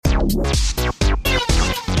Hello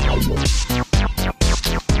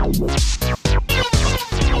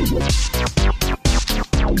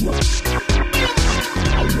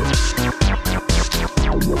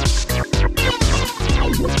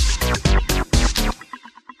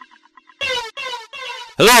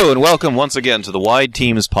and welcome once again to the Wide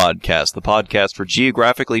Teams Podcast, the podcast for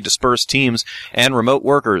geographically dispersed teams and remote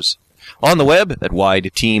workers. On the web at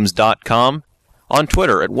wideteams.com, on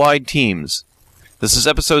Twitter at wideteams. This is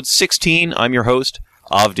episode 16. I'm your host,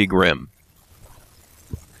 Avdi Grimm.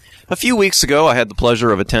 A few weeks ago, I had the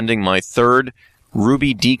pleasure of attending my third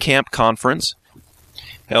Ruby DCamp conference,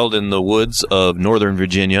 held in the woods of Northern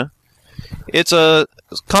Virginia. It's a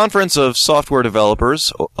conference of software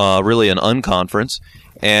developers, really an unconference.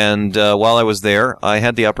 And while I was there, I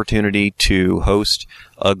had the opportunity to host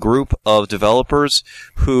a group of developers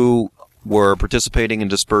who were participating in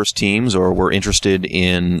dispersed teams or were interested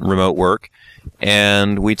in remote work.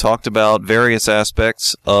 And we talked about various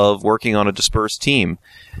aspects of working on a dispersed team.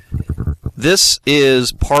 This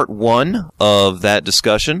is part one of that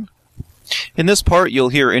discussion. In this part, you'll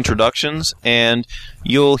hear introductions, and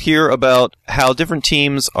you'll hear about how different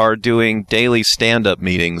teams are doing daily stand-up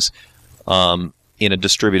meetings in a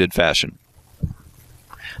distributed fashion.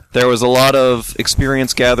 There was a lot of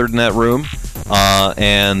experience gathered in that room,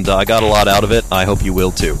 and I got a lot out of it. I hope you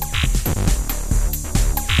will too.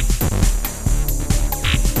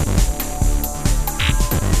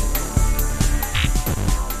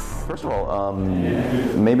 First of all,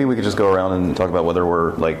 maybe we could just go around and talk about whether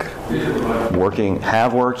we're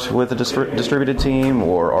have worked with a distributed team,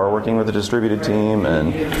 or are working with a distributed team,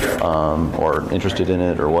 and or interested in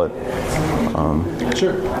it, or what.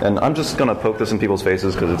 Sure. And I'm just going to poke this in people's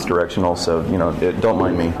faces because it's directional, so don't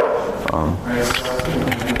mind me.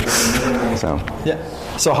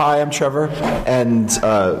 So hi, I'm Trevor, and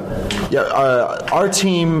our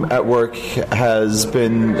team at work has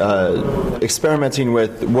been experimenting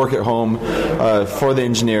with work at home for the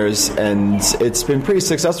engineers, and it's been pretty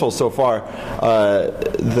successful so far.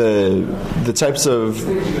 The types of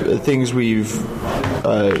things we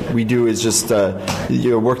do is just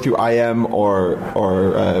work through IM or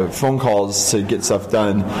phone calls to get stuff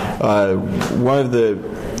done. One of the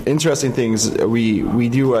interesting things, we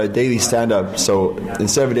do a daily stand-up. So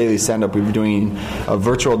instead of a daily stand-up, we've been doing a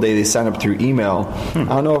virtual daily stand-up through email. I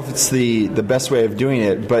don't know if it's the best way of doing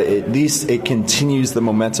it, but at least it continues the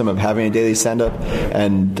momentum of having a daily stand-up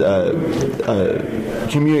and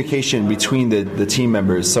communication between the team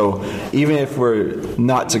members. So even if we're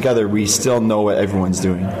not together, we still know what everyone's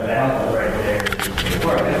doing.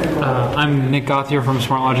 I'm Nick Gauthier from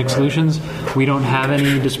SmartLogic Solutions. We don't have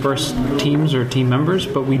any dispersed teams or team members,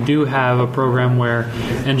 but we do have a program where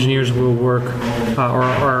engineers will work or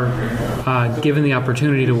are given the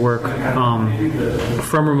opportunity to work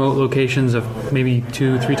from remote locations of maybe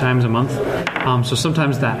 2-3 times a month. So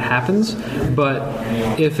sometimes that happens, but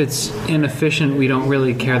if it's inefficient, we don't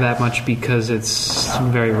really care that much because it's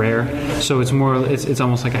very rare. So it's more, it's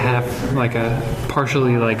almost like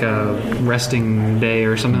partially like a resting day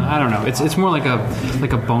or something. I don't know. It's more like a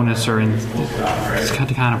bonus or it's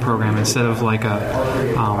kind of program instead of like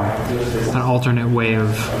an alternate way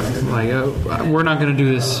of we're not going to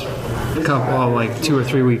do this like 2 or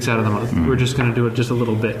 3 weeks out of the month. We're just going to do it just a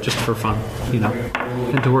little bit, just for fun,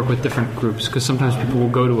 and to work with different groups, because sometimes people will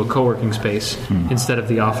go to a co-working space instead of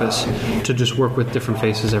the office to just work with different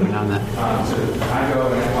faces every now and then.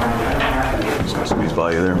 Just going to squeeze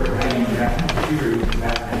by you there.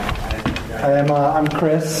 I'm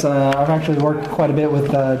Chris. I've actually worked quite a bit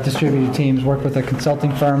with distributed teams, worked with a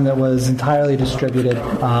consulting firm that was entirely distributed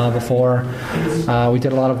before. We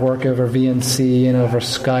did a lot of work over VNC and over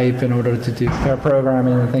Skype in order to do pair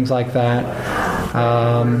programming and things like that.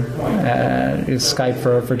 It's Skype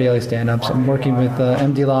for daily stand-ups. I'm working with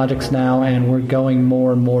MD-Logix now, and we're going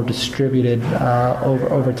more and more distributed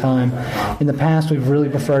over time. In the past, we've really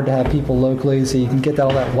preferred to have people locally, so you can get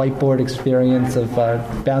all that whiteboard experience of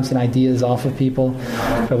bouncing ideas off of people.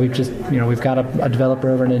 But we've just, we've got a developer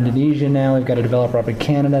over in Indonesia now. We've got a developer up in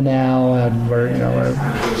Canada now, and we're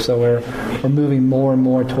moving more and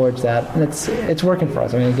more towards that. And it's working for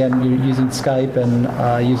us. I mean, again, you're using Skype and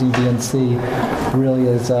using VNC really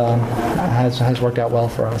has worked out well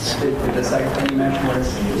for us. The second thing you mentioned was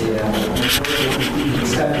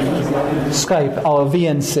Skype. Oh,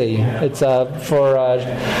 VNC. It's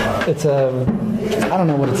I don't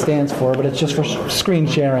know what it stands for, but it's just for screen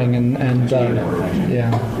sharing and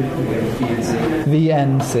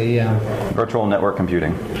VNC. Yeah. Virtual network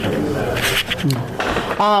computing.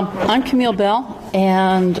 I'm Camille Bell,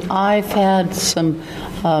 and I've had some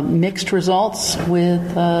mixed results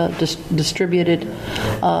with distributed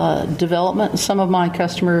development. Some of my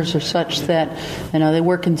customers are such that they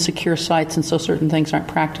work in secure sites, and so certain things aren't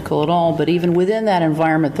practical at all. But even within that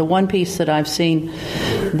environment, the one piece that I've seen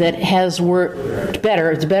that has worked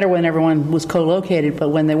better, it's better when everyone was co-located, but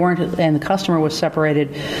when they weren't and the customer was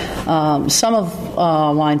separated, some of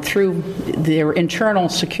mine through their internal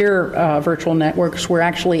secure virtual networks were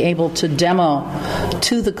actually able to demo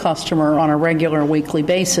to the customer on a regular weekly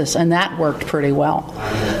basis, and that worked pretty well.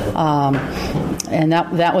 And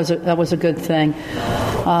that was a good thing.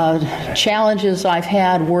 Challenges I've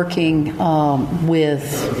had working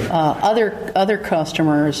with other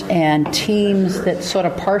customers and teams that sort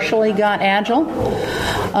of partially got agile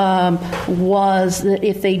was that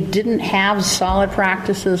if they didn't have solid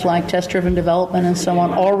practices like test-driven development and so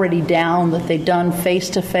on already down, that they'd done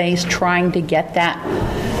face-to-face, trying to get that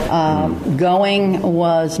going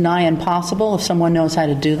was nigh impossible. If someone knows how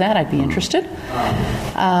to do that, I'd be interested.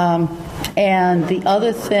 And the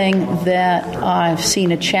other thing that I've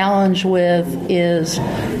seen a challenge with is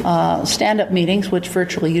stand-up meetings, which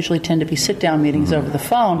virtually usually tend to be sit-down meetings over the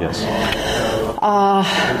phone. Yes.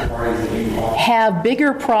 Have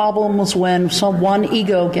bigger problems when one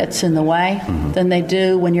ego gets in the way than they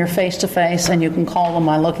do when you're face-to-face and you can call them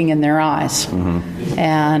by looking in their eyes.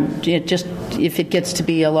 And it just, if it gets to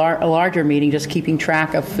be a larger meeting, just keeping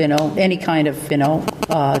track of any kind of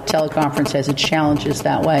teleconference has its challenges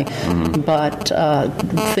that way. But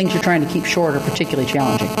things you're trying to keep short are particularly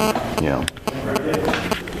challenging. Yeah.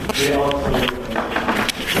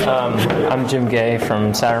 I'm Jim Gay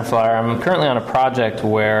from Saturn Flyer. I'm currently on a project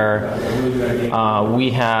where we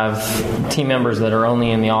have team members that are only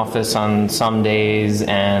in the office on some days,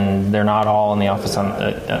 and they're not all in the office on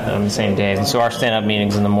the same days. And so our stand-up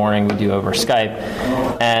meetings in the morning we do over Skype.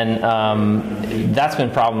 And that's been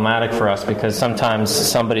problematic for us because sometimes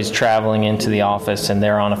somebody's traveling into the office and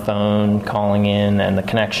they're on a phone calling in and the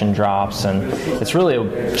connection drops. And it's really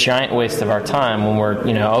a giant waste of our time when we're,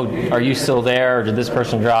 are you still there? Or did this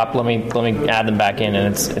person drop? Let me add them back in,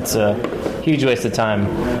 and it's a huge waste of time.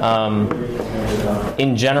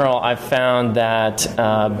 In general, I've found that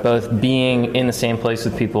both being in the same place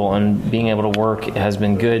with people and being able to work has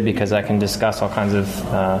been good because I can discuss all kinds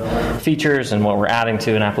of features and what we're adding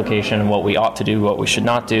to an application and what we ought to do, what we should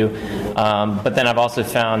not do. But then I've also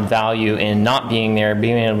found value in not being there,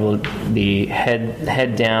 being able to be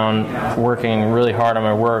head down, working really hard on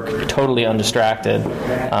my work, totally undistracted.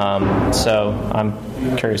 So I'm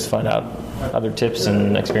curious to find out other tips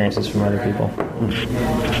and experiences from other people.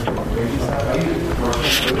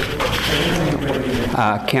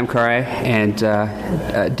 Cam Curry, and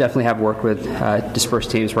definitely have worked with dispersed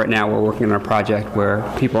teams. Right now we're working on a project where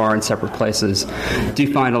people are in separate places.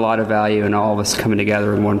 Do find a lot of value in all of us coming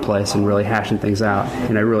together in one place and really hashing things out,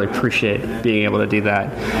 and I really appreciate being able to do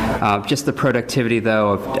that. Just the productivity,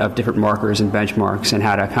 though, of different markers and benchmarks and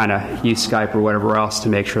how to kind of use Skype or whatever else to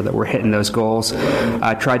make sure that we're hitting those goals.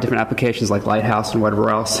 Tried different applications like Lighthouse and whatever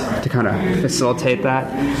else to kind of facilitate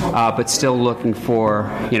that, but still looking for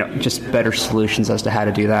just better solutions as to how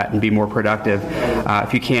to do that and be more productive.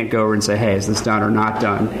 If you can't go over and say, hey, is this done or not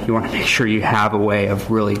done, you want to make sure you have a way of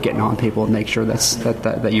really getting on people and make sure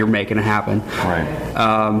that you're making it happen.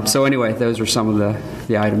 Right. So anyway, those are some of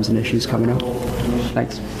the items and issues coming up.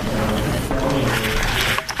 Thanks.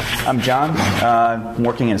 I'm John. I'm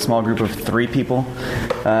working in a small group of 3 people.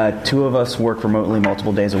 2 of us work remotely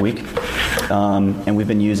multiple days a week. And we've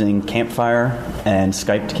been using Campfire and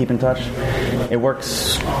Skype to keep in touch. It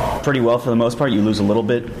works pretty well for the most part. You lose a little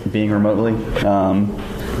bit being remotely.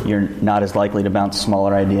 You're not as likely to bounce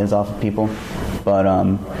smaller ideas off of people. But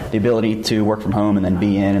the ability to work from home and then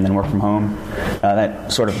be in and then work from home,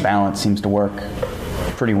 that sort of balance seems to work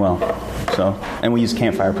pretty well. So, and we use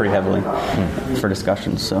Campfire pretty heavily for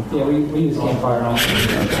discussions. So yeah, we use Campfire also.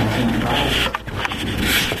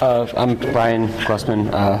 I'm Brian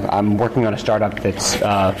Glussman. I'm working on a startup that's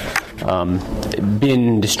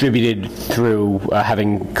been distributed through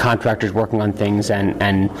having contractors working on things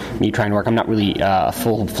and me trying to work. I'm not really a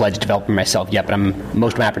full-fledged developer myself yet, but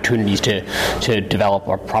most of my opportunities to develop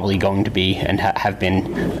are probably going to be and have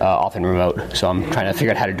been often remote. So I'm trying to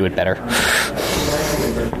figure out how to do it better.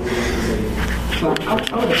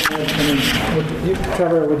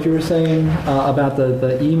 Trevor, what you were saying about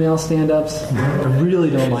the email stand-ups, I really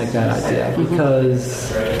don't like that idea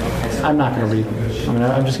because I'm not going to read them. I mean,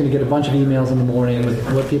 I'm just going to get a bunch of emails in the morning with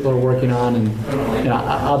what people are working on, and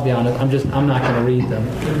I'll be honest, I'm not going to read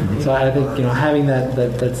them. So I think having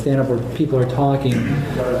that stand up where people are talking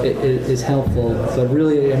is helpful. So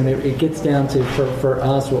really, I mean, it gets down to for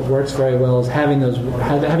us what works very well is having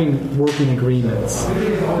working agreements,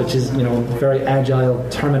 which is very agile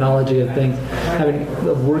terminology of things. Having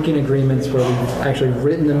working agreements where we've actually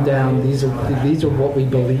written them down. These are what we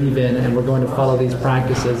believe in, and we're going to follow these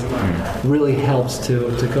practices. Really helps to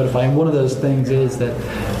codify. And one of those things is that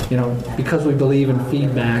because we believe in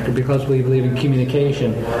feedback or because we believe in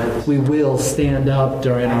communication, we will stand up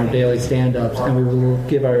during our daily stand-ups, and we will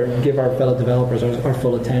give our fellow developers our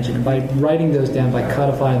full attention. And by writing those down, by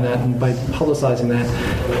codifying that, and by publicizing that,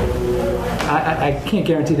 I can't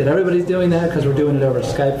guarantee that everybody's doing that because we're doing it over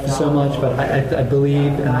Skype so much, but I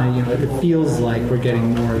believe, and it feels like we're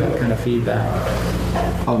getting more of that kind of feedback.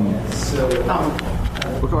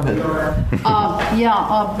 Well, go ahead.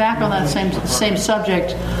 Back on that same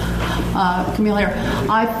subject, Camille here.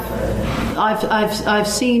 I've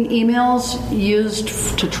seen emails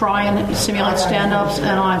used to try and simulate stand-ups,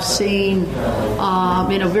 and I've seen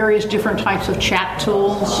various different types of chat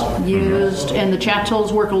tools used, and the chat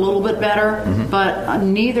tools work a little bit better, but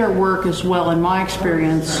neither work as well in my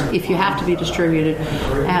experience if you have to be distributed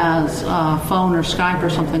as phone or Skype or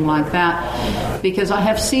something like that, because I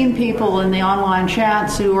have seen people in the online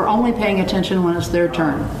chats who are only paying attention when it's their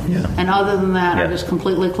turn, and other than that are just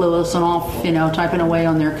completely clueless and off typing away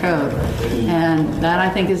on their code. And that, I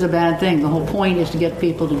think, is a bad thing. The whole point is to get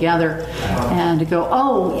people together and to go,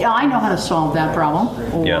 oh, yeah, I know how to solve that problem.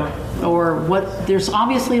 Or what? There's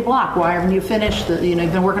obviously a block. Why haven't you finished? You've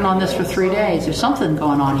been working on this for 3 days. There's something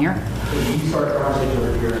going on here.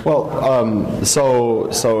 Well,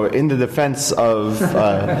 so in the defense of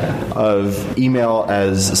email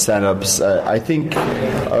as stand-ups, I think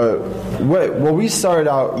what we started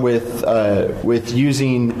out with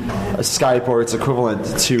using Skype or its equivalent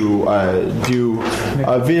to do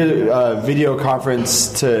a video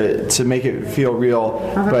conference to make it feel real,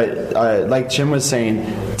 but like Jim was saying,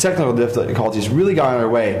 technical difficulties really got in our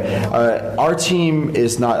way. Our team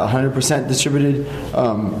is not 100% distributed.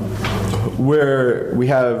 Where we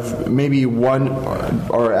have maybe one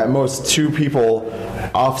or at most 2 people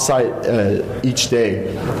off-site each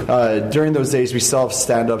day. During those days, we still have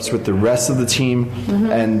stand-ups with the rest of the team,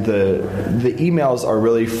 and the emails are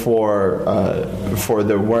really for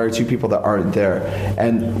the 1 or 2 people that aren't there.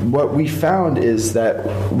 And what we found is that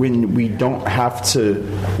when we don't have to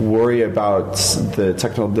worry about the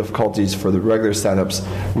technical difficulties for the regular stand-ups,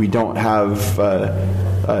 we don't have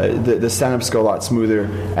the stand-ups go a lot smoother,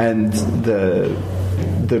 and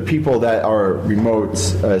the people that are remote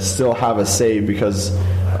still have a say because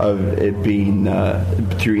of it being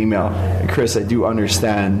through email. And Chris, I do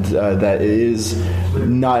understand that it is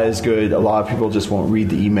not as good. A lot of people just won't read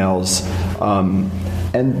the emails.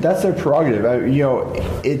 And that's their prerogative.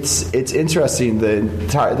 It's interesting. The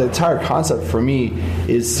entire concept for me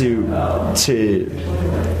is to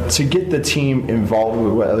get the team involved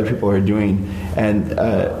with what other people are doing. And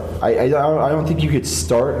I don't think you could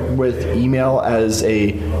start with email as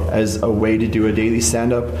a way to do a daily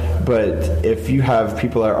stand-up. But if you have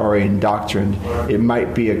people that are already indoctrined, it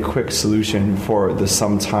might be a quick solution for the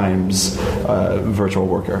sometimes virtual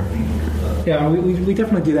worker. Yeah, we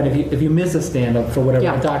definitely do that. If you miss a stand-up for whatever,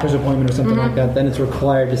 a doctor's appointment or something like that, then it's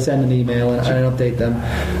required to send an email and update them.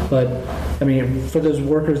 But I mean, for those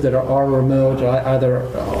workers that are remote, either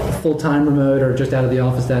full-time remote or just out of the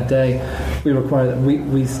office that day, we require that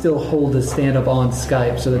we still hold the stand-up on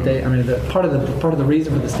Skype so that they. I mean, part of the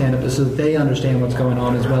reason for the stand-up is so that they understand what's going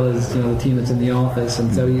on as well as the team that's in the office,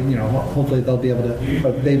 and so hopefully they'll be able to.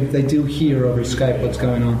 They do hear over Skype what's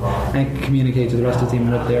going on and communicate to the rest of the team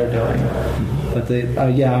what they're doing. But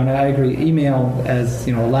and I agree. Email as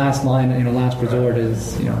last line, last resort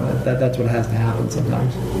is that's what has to happen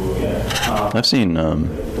sometimes. I've seen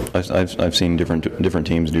I've seen different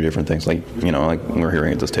teams do different things, like we're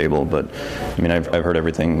hearing at this table. But I mean, I've heard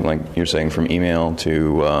everything like you're saying, from email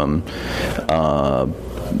to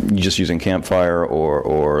just using Campfire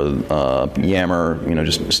or Yammer,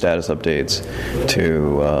 just status updates,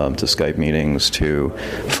 to Skype meetings, to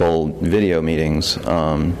full video meetings,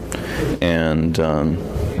 and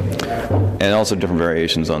also different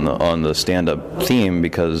variations on the stand-up theme,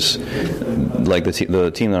 because like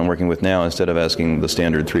the team that I'm working with now, instead of asking the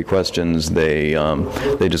standard 3 questions, they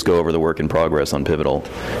just go over the work in progress on Pivotal,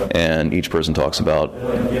 and each person talks about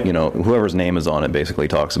whoever's name is on it basically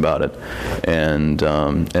talks about it, and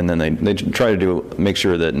then they try to make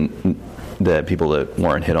sure that people that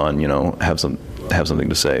weren't hit on have something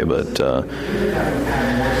to say, but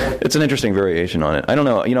It's an interesting variation on it. I don't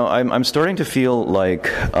know. You know, I'm starting to feel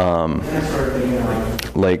like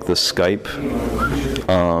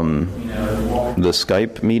the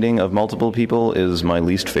Skype meeting of multiple people is my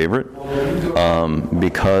least favorite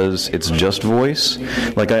because it's just voice.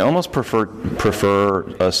 Like, I almost prefer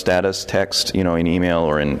a status text, you know, in email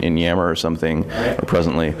or in Yammer or something, or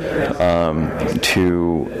presently,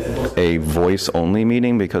 to a voice-only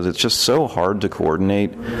meeting, because it's just so hard to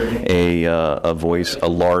coordinate a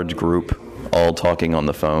large group all talking on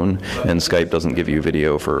the phone, and Skype doesn't give you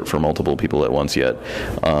video for multiple people at once yet.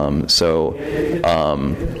 The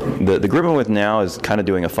group I'm with now is kind of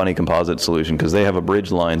doing a funny composite solution, because they have a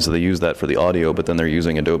bridge line, so they use that for the audio, but then they're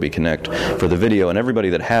using Adobe Connect for the video, and everybody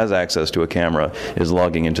that has access to a camera is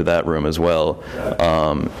logging into that room as well,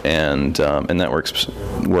 and that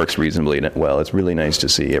works reasonably well. It's really nice to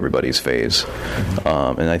see everybody's face,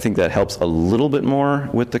 and I think that helps a little bit more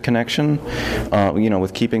with the connection,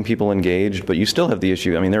 with keeping people engaged. But you still have the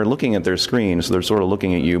issue. I mean, they're looking at their screen, so they're sort of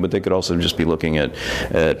looking at you, but they could also just be looking at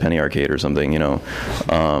Penny Arcade or something,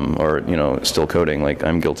 or still coding, like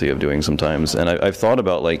I'm guilty of doing sometimes. And I've thought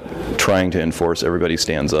about like trying to enforce everybody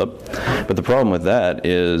stands up, but the problem with that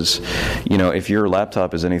is, if your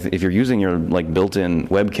laptop is anything, if you're using your like built-in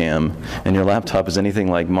webcam and your laptop is anything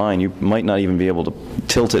like mine, you might not even be able to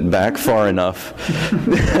tilt it back far enough.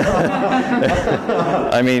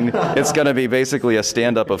 I mean, it's going to be basically a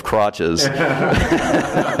stand-up of crotches. Unless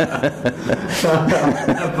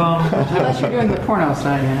you're doing the porno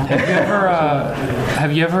side,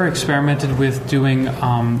 Have you ever experimented with doing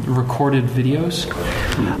recorded videos?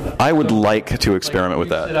 I would like to experiment with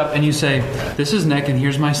that. Sit up and you say, "This is Nick, and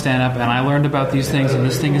here's my stand-up, and I learned about these things, and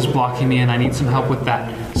this thing is blocking me, and I need some help with that.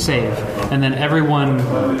 Save." And then everyone,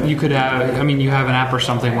 you could have, you have an app or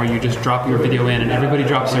something where you just drop your video in, and everybody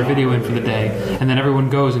drops their video in for the day, and then everyone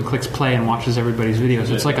goes and clicks play and watches everybody's videos.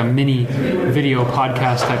 It's like a mini video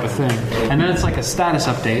podcast type of thing. And then it's like a status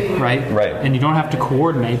update, right? Right. And you don't have to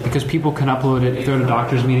coordinate, because people can upload it. If they're at a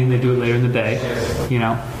doctor's meeting, they do it later in the day,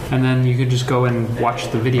 and then you could just go and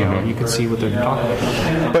watch the video, and you can see what they're talking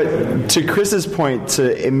about. But to Chris's point,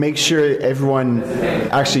 to make sure everyone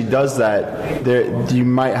actually does that, you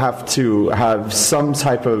might have to have some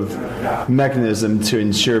type of mechanism to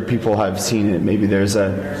ensure people have seen it. Maybe there's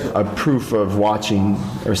a proof of watching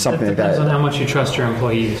or something like that. Depends on how much you trust your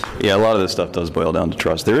employees. Yeah, a lot of this stuff does boil down to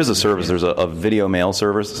trust. There is a service. There's a video mail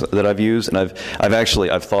service that I've used, and I've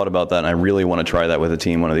thought about that, and I really want to try that with a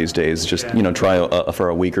team one of these days. Just try for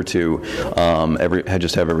a week or two.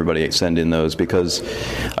 Just have everybody send in those, because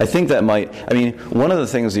I think that might. One of the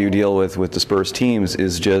things that you deal with dispersed teams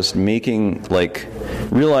is just realizing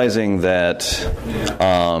that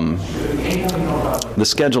the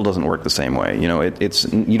schedule doesn't work the same way.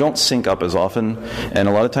 You don't sync up as often, and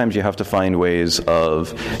a lot of times you have to find ways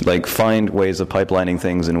of pipelining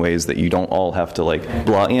things in ways that you don't all have to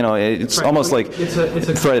block. It's right. Almost like it's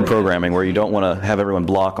threaded programming, where you don't want to have everyone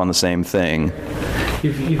block on the same thing.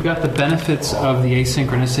 You've got the benefits of the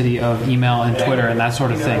asynchronicity of email and Twitter and that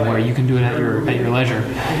sort of thing, where you can do it at your leisure,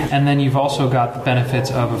 and then you've also got the benefits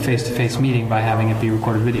of a face-to-face meeting by having it be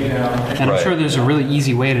recorded video. And I'm sure there's a really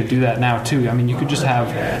easy way to do that now too. You could just have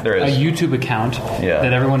a YouTube account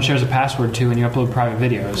that everyone shares a password to, and you upload private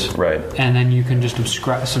videos. Right. And then you can just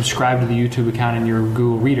subscribe to the YouTube account in your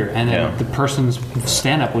Google Reader, and then the person's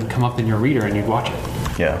stand-up would come up in your reader, and you'd watch it.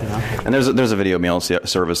 Yeah. And there's a video mail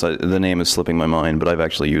service. The name is slipping my mind, but I've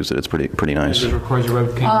actually used it. It's pretty nice. It just records your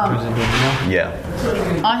webcam and turns into email? Yeah.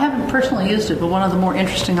 I haven't personally used it, but one of the more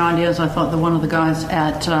interesting ideas I thought that one of the guys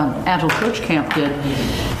at Agile Coach Camp did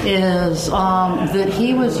is that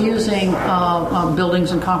he was using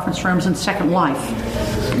buildings and conference rooms in Second Life.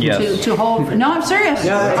 Yes. To hold. No, I'm serious.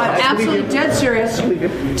 Yeah, I'm absolutely dead serious. And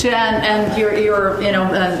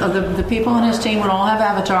the people in his team would all have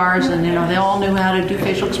avatars, and they all knew how to do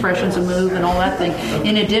facial expressions and move and all that thing.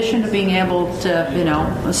 In addition to being able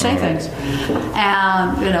to say things,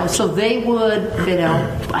 and so they would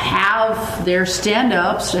have their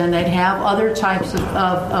stand-ups, and they'd have other types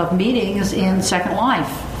of meetings in Second Life.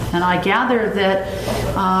 And I gather that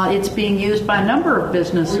it's being used by a number of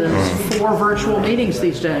businesses for virtual meetings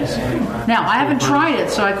these days. Now, I haven't tried it,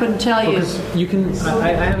 so I couldn't tell you. You can. I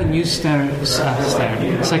haven't used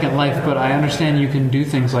Second Life, but I understand you can do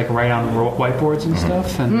things like write on whiteboards and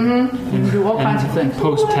stuff, and you can do all kinds of things.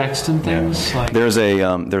 Post text and things. Yeah. There's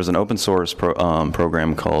an open source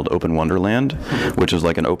program called Open Wonderland, which is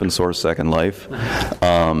like an open source Second Life,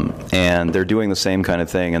 and they're doing the same kind of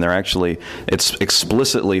thing, and it's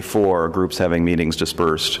explicitly specifically for groups having meetings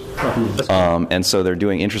dispersed. And so they're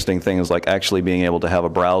doing interesting things like actually being able to have a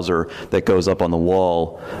browser that goes up on the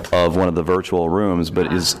wall of one of the virtual rooms,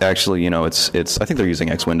 but is actually, it's I think they're using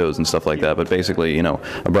X Windows and stuff like that, but basically,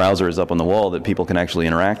 a browser is up on the wall that people can actually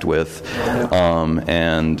interact with,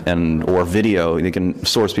 and or video, they can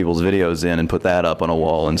source people's videos in and put that up on a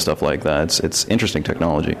wall and stuff like that. It's interesting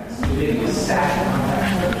technology.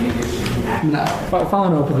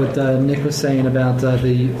 Following up with what Nick was saying about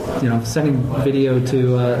sending video to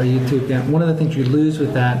YouTube, one of the things you lose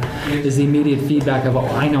with that is the immediate feedback of,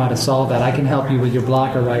 I know how to solve that. I can help you with your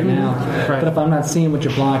blocker right now. Right. But if I'm not seeing what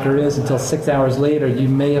your blocker is until 6 hours later, you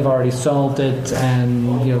may have already solved it,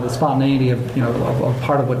 and the spontaneity of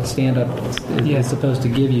part of what stand-up is supposed to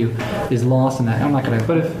give you is lost in that. I'm not going to.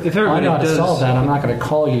 But if everybody I know how to does solve that, I'm not going to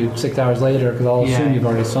call you 6 hours later because I'll assume you've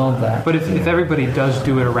already solved that. But if everybody does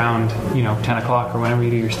do it around 10 o'clock or whenever you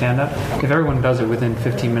do your stand-up, if everyone does it within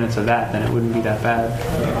 15 minutes of that, then it wouldn't be that bad.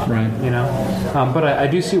 Right. But I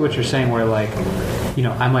do see what you're saying where,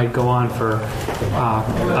 I might go on for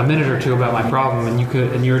a minute or two about my problem,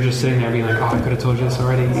 and you're just sitting there being like, I could have told you this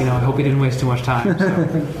already. I hope you didn't waste too much time. So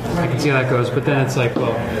I can see how that goes. But then it's like,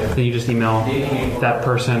 well, then you just email that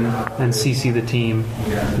person and CC the team,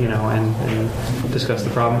 and discuss the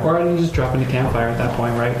problem. Or you just drop into Campfire at that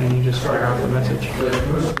point, right? And you just fire out the message.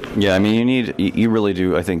 Yeah, I mean, you really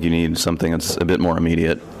do. I think you need something that's a bit more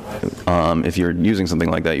immediate. If you're using something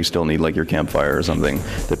like that, you still need your Campfire or something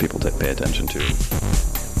that people pay attention to.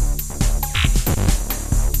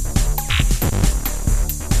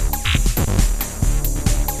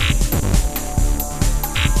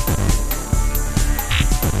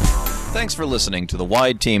 Thanks for listening to the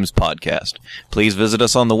Wide Teams podcast. Please visit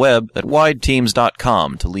us on the web at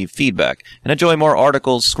wideteams.com to leave feedback and enjoy more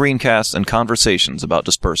articles, screencasts, and conversations about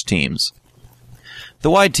dispersed teams.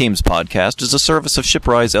 The Wide Teams podcast is a service of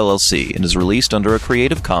Shiprise LLC and is released under a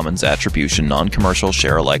Creative Commons Attribution Non-Commercial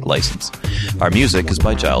Share-alike license. Our music is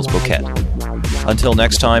by Giles Boquette. Until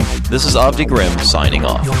next time, this is Avdi Grimm signing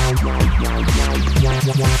off.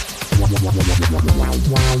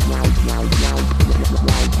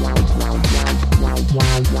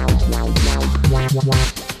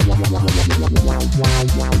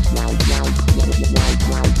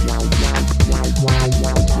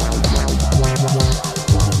 Wow.